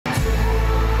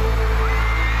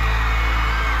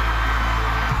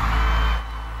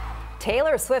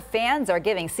Taylor Swift fans are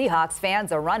giving Seahawks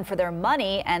fans a run for their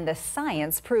money, and the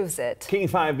science proves it. King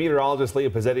 5 meteorologist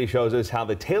Leah Pizzetti shows us how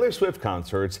the Taylor Swift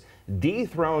concerts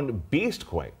dethroned Beast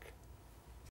Quake.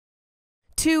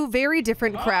 Two very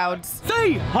different crowds.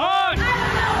 Say hi!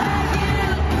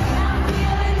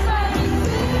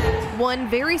 One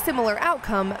very similar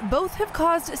outcome, both have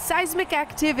caused seismic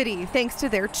activity thanks to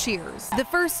their cheers. The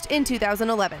first in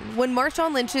 2011, when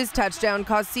Marshawn Lynch's touchdown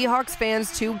caused Seahawks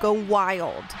fans to go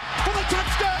wild. For the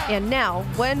touchdown! And now,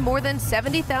 when more than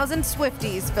 70,000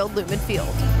 Swifties filled Lumen Field.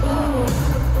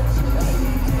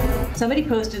 Somebody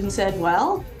posted and said,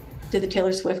 well, did the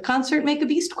Taylor Swift concert make a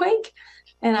Beast Quake?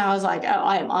 And I was like, oh,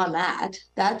 I am on that.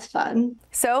 That's fun.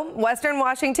 So, Western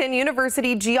Washington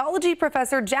University geology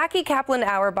professor Jackie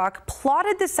Kaplan-Auerbach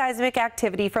plotted the seismic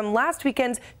activity from last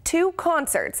weekend's two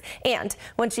concerts. And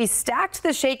when she stacked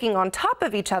the shaking on top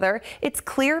of each other, it's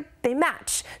clear they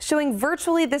match, showing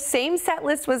virtually the same set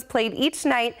list was played each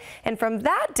night. And from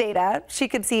that data, she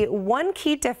could see one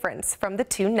key difference from the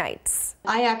two nights.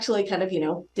 I actually kind of,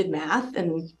 did math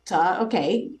and saw,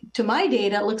 okay, to my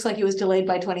data, it looks like it was delayed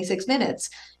by 26 minutes.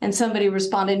 And somebody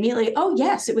responded immediately, oh,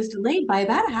 yes, it was delayed by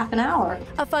about a half an hour.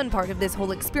 A fun part of this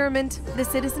whole experiment, the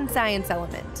citizen science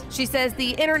element. She says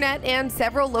the internet and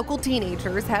several local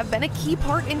teenagers have been a key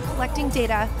part in collecting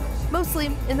data,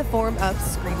 mostly in the form of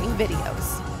streaming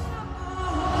videos.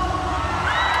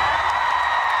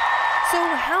 So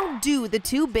how do the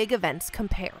two big events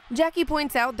compare? Jackie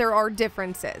points out there are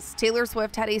differences. Taylor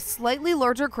Swift had a slightly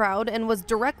larger crowd and was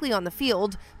directly on the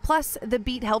field, plus the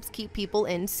beat helps keep people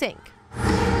in sync.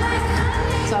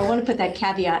 So I want to put that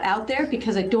caveat out there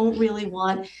because I don't really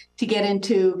want to get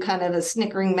into kind of a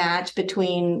snickering match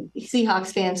between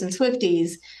Seahawks fans and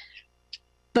Swifties.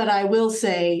 But I will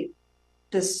say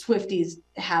the Swifties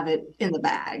have it in the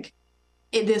bag.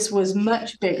 This was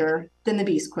much bigger than the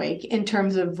Beast Quake in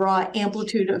terms of raw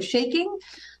amplitude of shaking.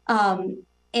 And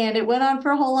it went on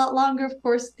for a whole lot longer. Of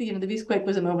course, the Beast Quake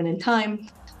was a moment in time.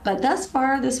 But thus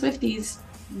far, the Swifties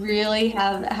really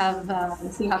have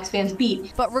Seahawks fans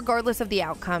beat. But regardless of the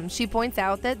outcome, she points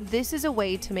out that this is a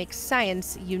way to make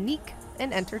science unique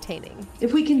and entertaining.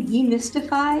 If we can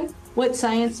demystify what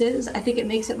science is, I think it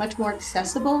makes it much more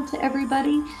accessible to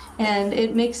everybody, and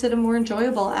it makes it a more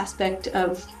enjoyable aspect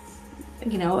of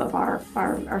of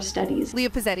our studies. Leah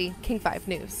Pizzetti, King 5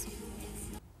 News.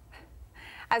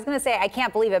 I was going to say, I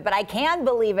can't believe it, but I can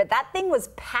believe it. That thing was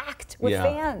packed with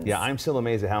fans. Yeah, I'm still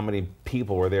amazed at how many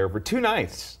people were there for 2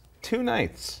 nights. 2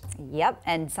 nights. Yep,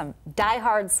 and some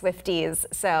diehard Swifties.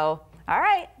 So, all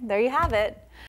right, there you have it.